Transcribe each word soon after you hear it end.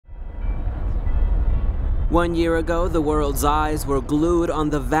1 year ago, the world's eyes were glued on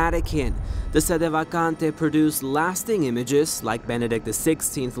the Vatican. The Sede Vacante produced lasting images like Benedict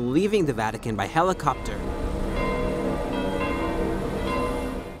XVI leaving the Vatican by helicopter.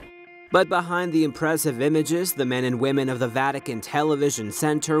 But behind the impressive images, the men and women of the Vatican Television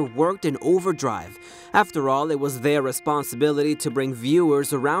Center worked in overdrive. After all, it was their responsibility to bring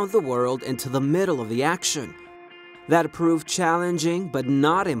viewers around the world into the middle of the action. That proved challenging, but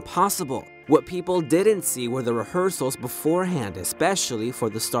not impossible. What people didn't see were the rehearsals beforehand, especially for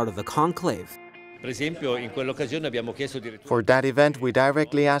the start of the conclave. For that event, we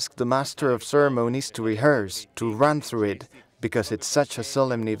directly asked the Master of Ceremonies to rehearse, to run through it, because it's such a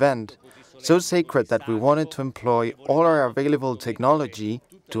solemn event, so sacred that we wanted to employ all our available technology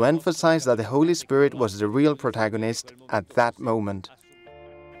to emphasize that the Holy Spirit was the real protagonist at that moment.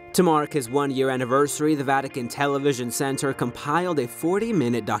 To mark his 1-year anniversary, the Vatican Television Center compiled a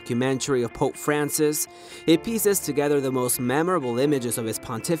 40-minute documentary of Pope Francis. It pieces together the most memorable images of his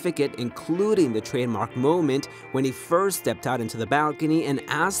pontificate, including the trademark moment when he first stepped out into the balcony and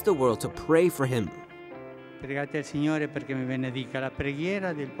asked the world to pray for him. Pregate al Signore perché mi benedica, la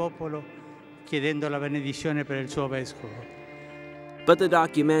preghiera del popolo chiedendo la benedizione per il suo vescovo. But the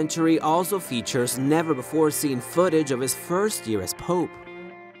documentary also features never-before-seen footage of his first year as Pope.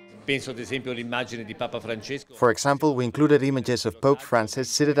 For example, we included images of Pope Francis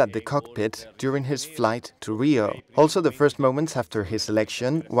seated at the cockpit during his flight to Rio. Also the first moments after his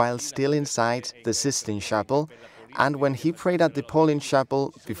election, while still inside the Sistine Chapel, and when he prayed at the Pauline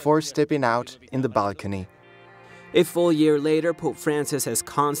Chapel before stepping out in the balcony. A full year later, Pope Francis has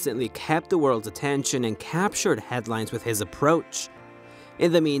constantly kept the world's attention and captured headlines with his approach.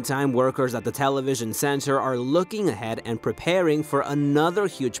 In the meantime, workers at the Television Center are looking ahead and preparing for another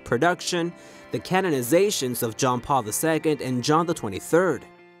huge production, the canonizations of John Paul II and John XXIII.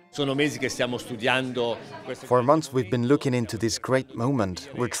 For months we've been looking into this great moment.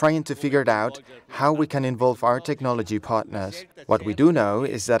 We're trying to figure out how we can involve our technology partners. What we do know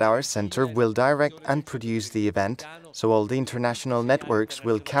is that our center will direct and produce the event, so all the international networks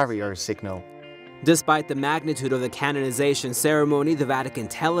will carry our signal. Despite the magnitude of the canonization ceremony, the Vatican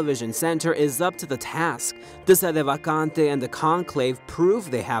Television Center is up to the task. The Sede Vacante and the conclave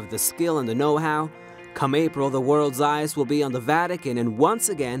prove they have the skill and the know-how. Come April, the world's eyes will be on the Vatican, and once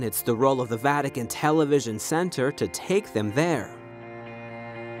again, it's the role of the Vatican Television Center to take them there.